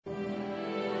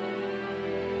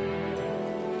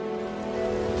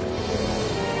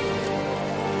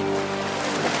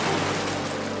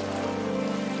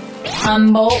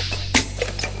Humboldt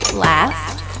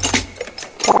last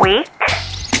week.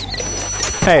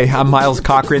 Hey, I'm Miles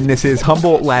Cochran. This is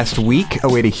Humboldt Last Week, a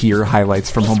way to hear highlights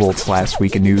from Humboldt's last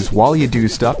week in news while you do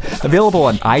stuff. Available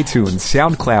on iTunes,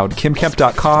 SoundCloud,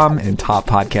 KimKemp.com, and top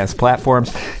podcast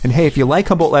platforms. And hey, if you like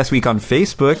Humboldt Last Week on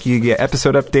Facebook, you get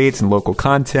episode updates and local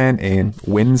content and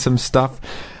win some stuff.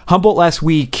 Humboldt Last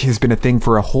Week has been a thing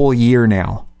for a whole year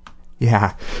now.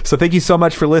 Yeah, so thank you so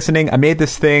much for listening. I made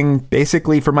this thing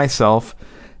basically for myself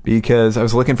because I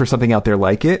was looking for something out there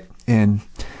like it, and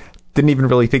didn't even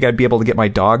really think I'd be able to get my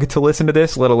dog to listen to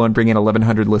this, let alone bring in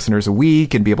 1,100 listeners a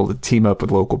week and be able to team up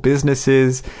with local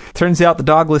businesses. Turns out the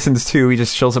dog listens too. He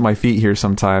just chills at my feet here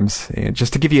sometimes. And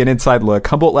just to give you an inside look,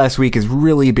 Humboldt Last Week is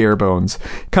really bare bones.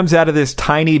 Comes out of this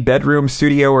tiny bedroom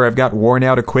studio where I've got worn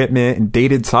out equipment and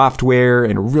dated software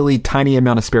and a really tiny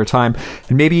amount of spare time,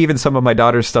 and maybe even some of my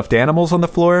daughter's stuffed animals on the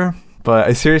floor. But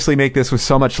I seriously make this with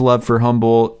so much love for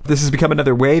Humboldt. This has become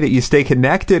another way that you stay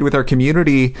connected with our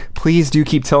community. Please do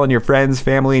keep telling your friends,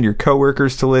 family, and your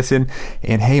coworkers to listen.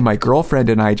 And hey, my girlfriend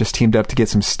and I just teamed up to get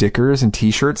some stickers and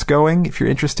t-shirts going. If you're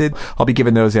interested, I'll be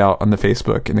giving those out on the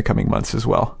Facebook in the coming months as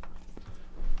well.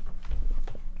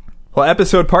 Well,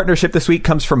 episode partnership this week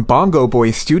comes from Bongo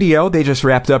Boy Studio. They just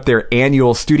wrapped up their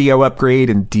annual studio upgrade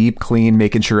and deep clean,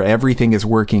 making sure everything is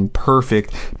working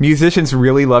perfect. Musicians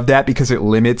really love that because it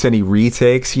limits any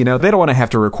retakes. You know, they don't want to have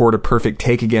to record a perfect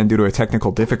take again due to a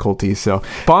technical difficulty. So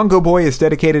Bongo Boy is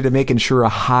dedicated to making sure a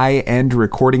high-end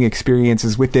recording experience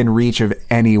is within reach of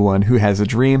anyone who has a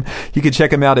dream. You can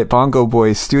check them out at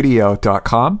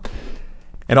bongoboystudio.com.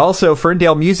 And also,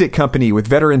 Ferndale Music Company with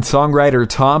veteran songwriter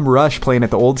Tom Rush playing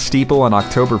at the Old Steeple on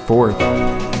October 4th.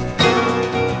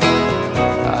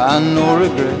 No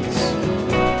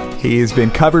regrets. He's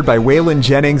been covered by Waylon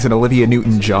Jennings and Olivia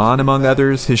Newton-John, among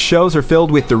others. His shows are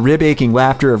filled with the rib-aching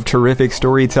laughter of terrific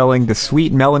storytelling, the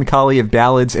sweet melancholy of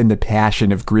ballads, and the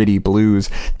passion of gritty blues.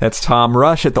 That's Tom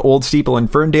Rush at the Old Steeple in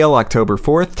Ferndale, October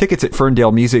 4th. Tickets at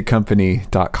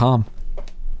ferndalemusiccompany.com.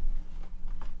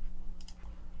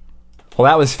 Well,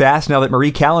 that was fast. Now that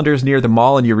Marie Callender's near the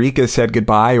mall in Eureka said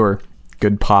goodbye, or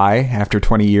good pie, after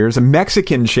 20 years, a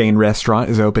Mexican chain restaurant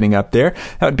is opening up there.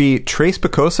 That would be Tres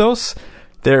Picosos.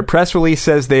 Their press release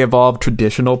says they evolved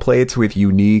traditional plates with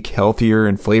unique, healthier,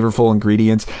 and flavorful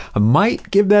ingredients. I might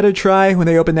give that a try when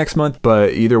they open next month,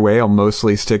 but either way, I'll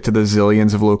mostly stick to the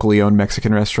zillions of locally owned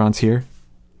Mexican restaurants here.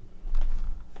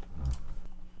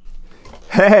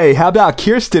 Hey, how about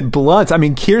Kirsten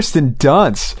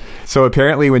Dunst? So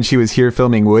apparently when she was here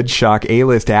filming Woodstock,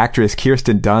 A-list actress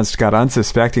Kirsten Dunst got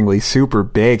unsuspectingly super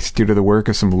baked due to the work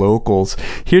of some locals.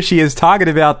 Here she is talking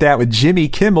about that with Jimmy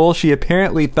Kimmel. She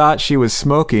apparently thought she was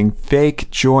smoking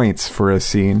fake joints for a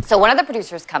scene. So one of the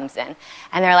producers comes in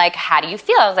and they're like, how do you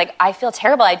feel? I was like, I feel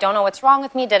terrible. I don't know what's wrong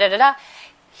with me, da-da-da-da.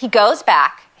 He goes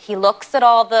back. He looks at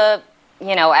all the,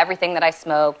 everything that I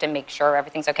smoked and make sure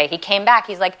everything's okay. He came back.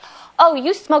 He's like, oh,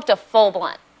 you smoked a full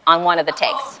blunt on one of the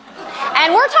takes.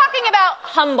 And we're talking about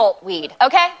Humboldt weed,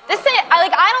 okay?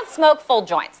 I don't smoke full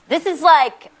joints. This is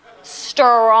like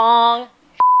strong.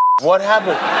 What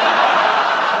happened?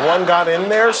 One got in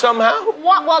there somehow?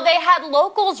 Well, they had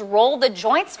locals roll the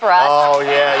joints for us. Oh,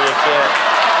 yeah, you can't.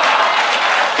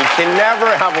 You can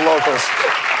never have locals.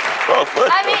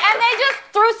 I mean, and they just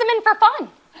threw some in for fun.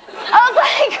 I was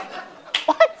like,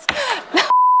 what?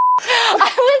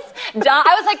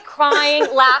 I was like crying,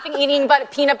 laughing, eating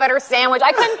peanut butter sandwich.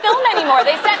 I couldn't film anymore.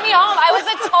 They sent me home. I was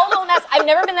a total mess. I've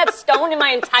never been that stoned in my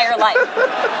entire life.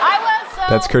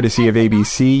 That's courtesy of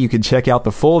ABC. You can check out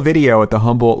the full video at the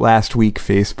Humboldt Last Week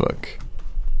Facebook.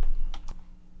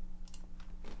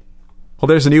 Well,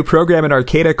 there's a new program in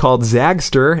Arcata called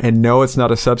Zagster, and no, it's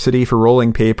not a subsidy for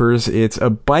rolling papers. It's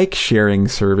a bike sharing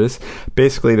service.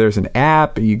 Basically, there's an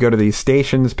app. You go to these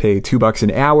stations, pay $2 an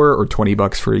hour or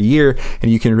 $20 for a year, and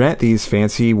you can rent these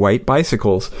fancy white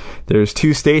bicycles. There's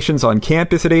 2 stations on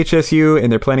campus at HSU,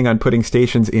 and they're planning on putting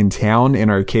stations in town in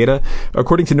Arcata.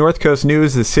 According to North Coast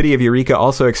News, the city of Eureka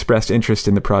also expressed interest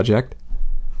in the project.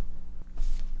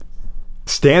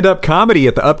 Stand-up comedy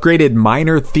at the upgraded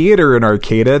Minor Theater in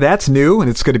Arcata. That's new, and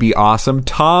it's going to be awesome.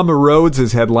 Tom Rhodes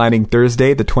is headlining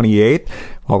Thursday, the 28th.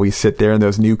 While we sit there in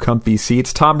those new comfy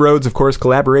seats, Tom Rhodes, of course,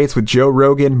 collaborates with Joe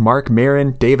Rogan, Mark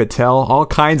Maron, Dave Attell, all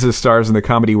kinds of stars in the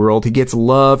comedy world. He gets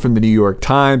love from the New York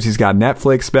Times. He's got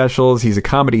Netflix specials. He's a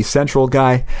Comedy Central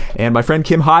guy. And my friend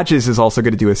Kim Hodges is also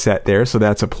going to do a set there, so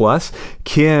that's a plus.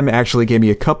 Kim actually gave me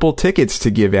a couple tickets to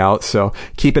give out, so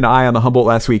keep an eye on the Humboldt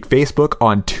Last Week Facebook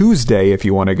on Tuesday if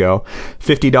you want to go.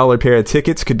 $50 pair of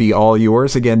tickets could be all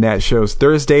yours. Again, that show's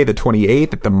Thursday, the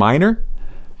 28th at the Minor.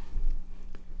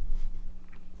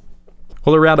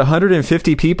 Well, around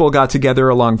 150 people got together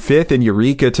along 5th and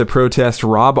Eureka to protest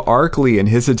Rob Arkley and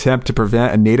his attempt to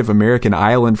prevent a Native American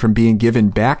island from being given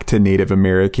back to Native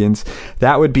Americans.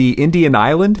 That would be Indian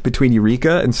Island between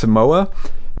Eureka and Samoa.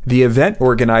 The event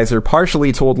organizer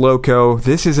partially told Loco,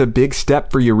 "This is a big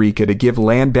step for Eureka to give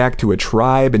land back to a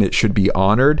tribe and it should be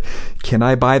honored. Can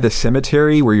I buy the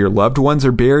cemetery where your loved ones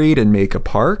are buried and make a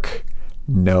park?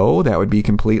 No, that would be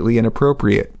completely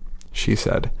inappropriate," she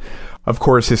said. Of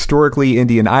course, historically,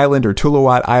 Indian Island, or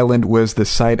Tuluwat Island, was the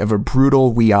site of a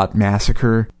brutal Wiyot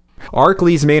massacre.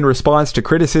 Arkley's main response to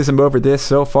criticism over this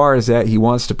so far is that he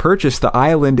wants to purchase the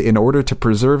island in order to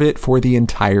preserve it for the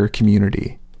entire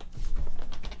community.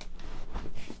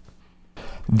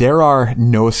 There are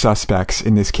no suspects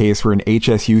in this case where an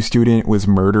HSU student was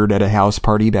murdered at a house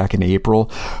party back in April.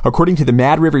 According to the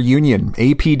Mad River Union,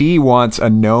 APD wants a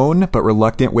known but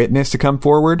reluctant witness to come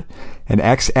forward. An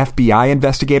ex-FBI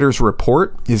investigator's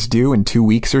report is due in 2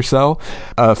 weeks or so.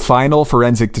 A final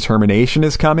forensic determination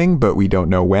is coming, but we don't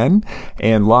know when.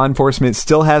 And law enforcement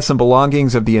still has some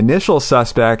belongings of the initial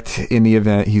suspect in the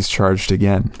event he's charged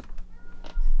again.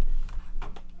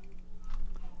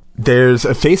 There's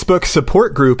a Facebook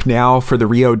support group now for the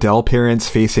Rio Dell parents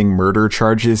facing murder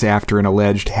charges after an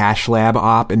alleged hash lab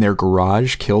op in their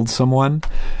garage killed someone.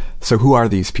 So who are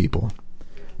these people?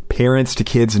 Parents to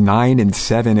kids 9 and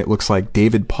 7, it looks like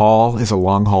David Paul is a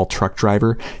long-haul truck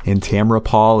driver, and Tamara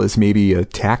Paul is maybe a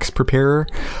tax preparer.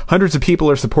 Hundreds of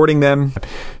people are supporting them.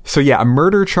 So yeah, a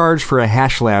murder charge for a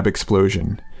hash lab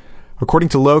explosion. According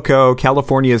to Loco,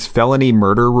 California's felony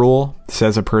murder rule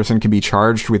says a person can be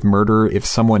charged with murder if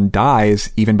someone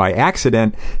dies, even by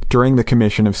accident, during the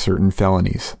commission of certain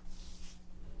felonies.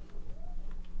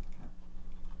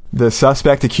 The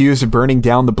suspect accused of burning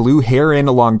down the Blue Heron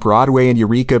along Broadway in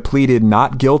Eureka pleaded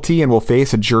not guilty and will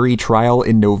face a jury trial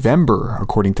in November,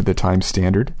 according to the Times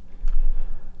Standard.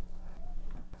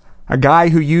 A guy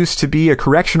who used to be a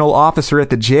correctional officer at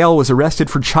the jail was arrested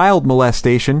for child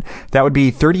molestation. That would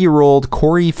be 30-year-old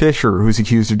Corey Fisher, who's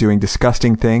accused of doing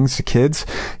disgusting things to kids.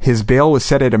 His bail was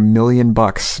set at $1 million.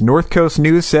 North Coast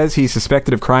News says he's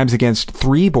suspected of crimes against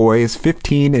 3 boys,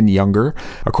 15 and younger.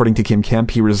 According to Kim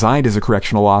Kemp, he resigned as a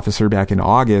correctional officer back in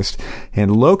August.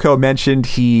 And Loco mentioned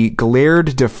he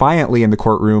glared defiantly in the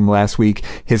courtroom last week.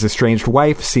 His estranged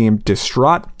wife seemed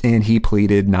distraught, and he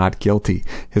pleaded not guilty.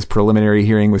 His preliminary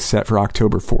hearing was set for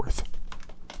October 4th.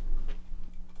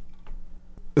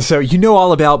 So you know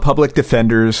all about public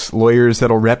defenders, lawyers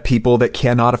that'll rep people that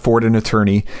cannot afford an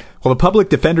attorney. Well, the public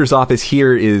defender's office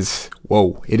here is,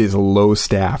 it is low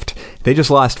staffed. They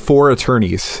just lost 4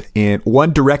 attorneys. And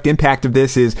one direct impact of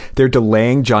this is they're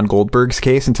delaying John Goldberg's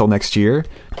case until next year.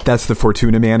 That's the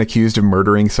Fortuna man accused of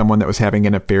murdering someone that was having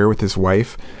an affair with his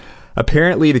wife.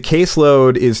 Apparently, the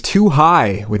caseload is too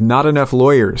high with not enough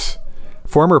lawyers.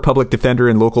 Former public defender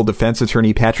and local defense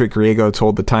attorney Patrick Griego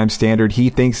told the Times Standard he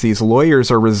thinks these lawyers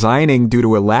are resigning due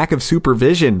to a lack of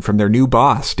supervision from their new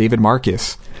boss, David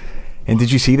Marcus. And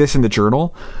did you see this in the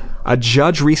Journal? A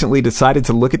judge recently decided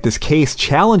to look at this case,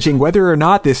 challenging whether or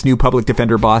not this new public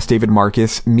defender boss, David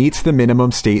Marcus, meets the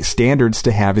minimum state standards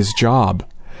to have his job.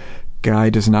 Guy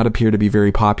does not appear to be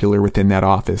very popular within that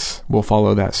office. We'll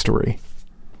follow that story.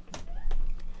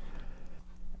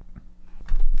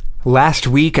 Last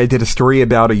week, I did a story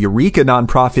about a Eureka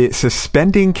nonprofit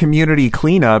suspending community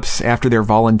cleanups after their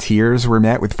volunteers were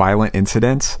met with violent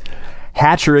incidents.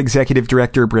 Hatcher executive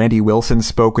director Brandy Wilson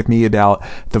spoke with me about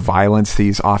the violence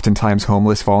these oftentimes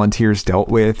homeless volunteers dealt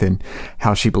with and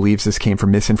how she believes this came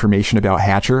from misinformation about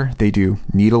Hatcher. They do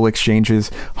needle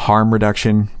exchanges, harm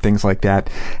reduction, things like that.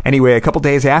 Anyway, a couple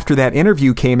days after that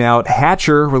interview came out,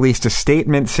 Hatcher released a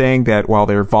statement saying that while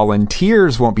their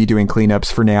volunteers won't be doing cleanups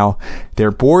for now,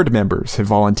 their board members have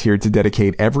volunteered to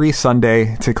dedicate every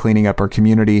Sunday to cleaning up our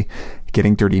community,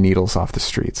 getting dirty needles off the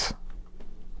streets.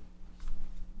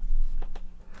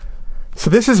 So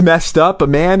this is messed up. A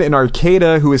man in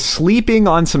Arcata who was sleeping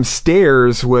on some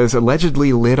stairs was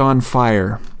allegedly lit on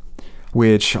fire,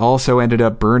 which also ended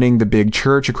up burning the big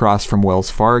church across from Wells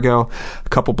Fargo, a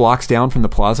couple blocks down from the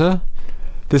plaza.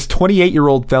 This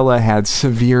 28-year-old fella had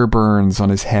severe burns on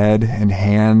his head and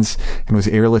hands and was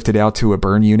airlifted out to a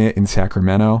burn unit in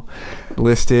Sacramento,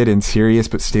 listed in serious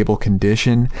but stable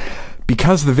condition.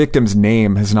 Because the victim's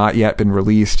name has not yet been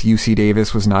released, UC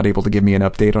Davis was not able to give me an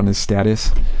update on his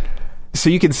status. So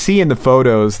you can see in the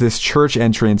photos, this church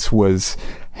entrance was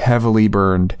heavily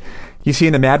burned. You see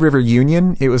in the Mad River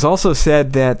Union, it was also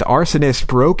said that the arsonist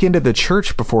broke into the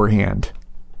church beforehand.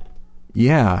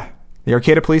 Yeah, The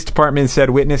Arcata Police Department said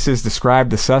witnesses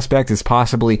described the suspect as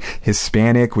possibly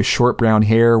Hispanic with short brown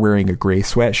hair wearing a gray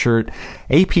sweatshirt.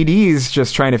 APD's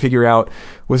just trying to figure out,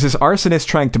 was this arsonist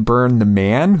trying to burn the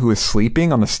man who was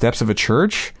sleeping on the steps of a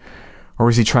church? Or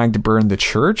was he trying to burn the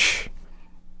church?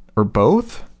 Or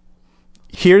both?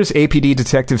 Here's APD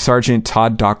Detective Sergeant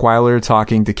Todd Dockweiler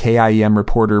talking to KIEM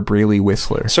reporter Braley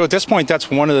Whistler. So at this point, that's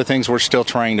one of the things we're still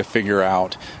trying to figure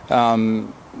out.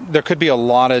 There could be a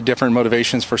lot of different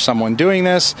motivations for someone doing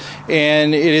this,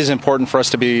 and it is important for us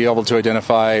to be able to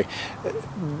identify,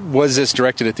 was this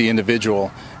directed at the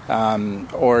individual?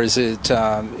 Or is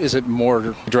it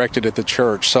more directed at the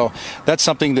church? So that's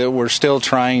something that we're still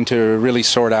trying to really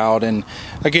sort out. And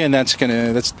again, that's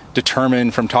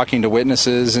determined from talking to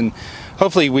witnesses, and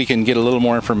hopefully we can get a little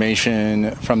more information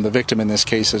from the victim in this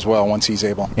case as well once he's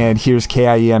able. And here's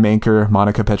KIEM anchor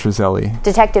Monica Petrozelli.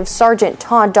 Detective Sergeant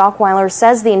Todd Dockweiler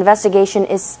says the investigation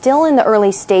is still in the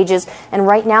early stages, and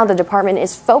right now the department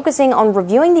is focusing on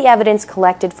reviewing the evidence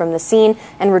collected from the scene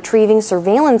and retrieving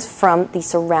surveillance from the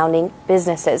surrounding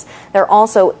businesses. They're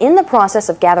also in the process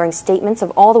of gathering statements of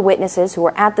all the witnesses who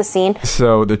were at the scene.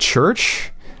 So the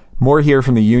church? More here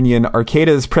from the Union.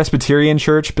 Arcata's Presbyterian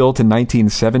Church, built in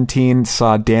 1917,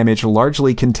 saw damage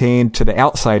largely contained to the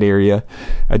outside area.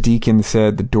 A deacon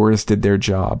said the doors did their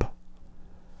job.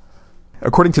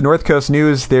 According to North Coast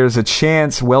News, there's a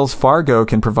chance Wells Fargo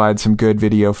can provide some good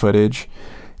video footage.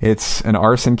 It's an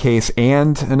arson case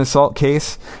and an assault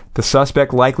case. The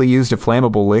suspect likely used a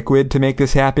flammable liquid to make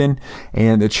this happen,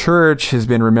 and the church has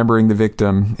been remembering the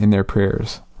victim in their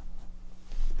prayers.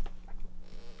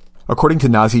 According to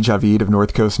Nazi Javid of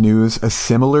North Coast News, a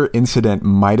similar incident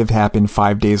might have happened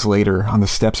 5 days later on the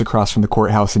steps across from the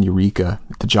courthouse in Eureka,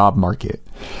 the job market.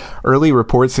 Early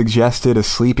reports suggested a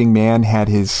sleeping man had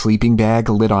his sleeping bag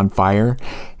lit on fire,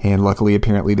 and luckily,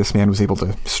 apparently, this man was able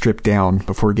to strip down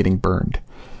before getting burned.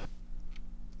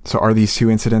 So are these two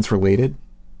incidents related?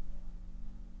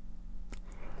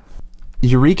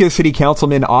 Eureka City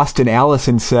Councilman Austin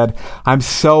Allison said, "I'm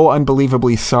so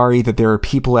unbelievably sorry that there are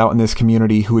people out in this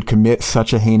community who would commit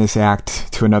such a heinous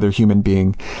act to another human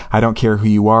being. I don't care who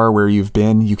you are, where you've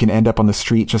been. You can end up on the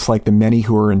street just like the many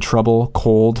who are in trouble,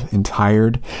 cold, and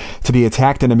tired. To be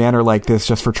attacked in a manner like this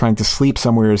just for trying to sleep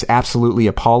somewhere is absolutely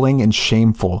appalling and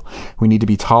shameful. We need to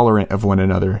be tolerant of one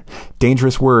another.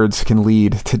 Dangerous words can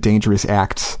lead to dangerous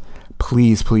acts.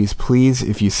 Please, please, please,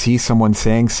 if you see someone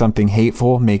saying something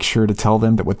hateful, make sure to tell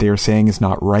them that what they are saying is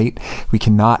not right. We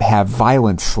cannot have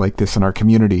violence like this in our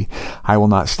community. I will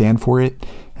not stand for it,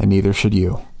 and neither should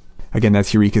you." Again,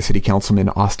 that's Eureka City Councilman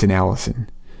Austin Allison.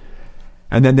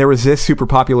 And then there was this super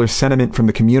popular sentiment from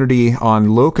the community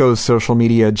on Loco's social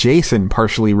media. Jason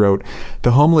partially wrote,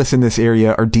 "The homeless in this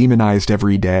area are demonized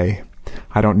every day."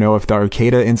 I don't know if the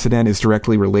Arcata incident is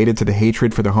directly related to the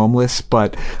hatred for the homeless,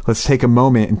 but let's take a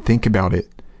moment and think about it.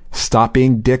 Stop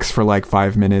being dicks for like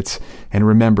 5 minutes, and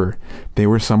remember, they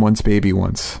were someone's baby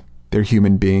once. They're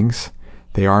human beings.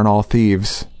 They aren't all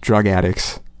thieves, drug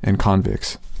addicts, and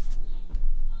convicts.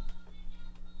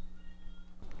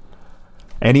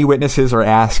 Any witnesses are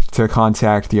asked to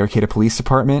contact the Arcata Police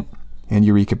Department and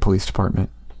Eureka Police Department.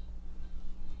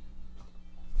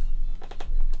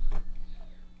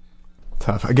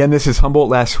 Tough. Again, this is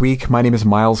Humboldt Last Week. My name is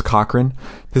Miles Cochran.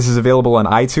 This is available on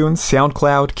iTunes,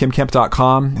 SoundCloud,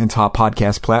 KimKemp.com, and top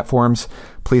podcast platforms.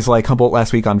 Please like Humboldt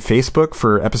Last Week on Facebook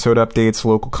for episode updates,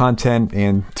 local content,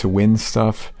 and to win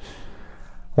stuff.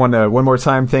 I want to, one more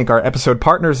time, thank our episode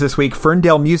partners this week,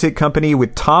 Ferndale Music Company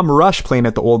with Tom Rush playing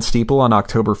at the Old Steeple on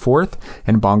October 4th,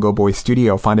 and Bongo Boy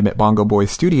Studio. Find him at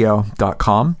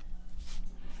bongoboystudio.com.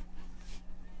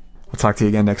 We'll talk to you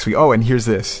again next week. Oh, and here's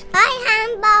this. Bye,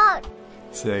 Humboldt.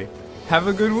 Say, have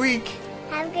a good week.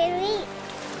 Have a good week.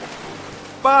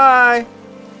 Bye.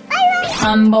 Bye-bye.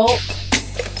 Humboldt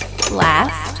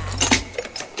Last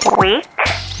Week.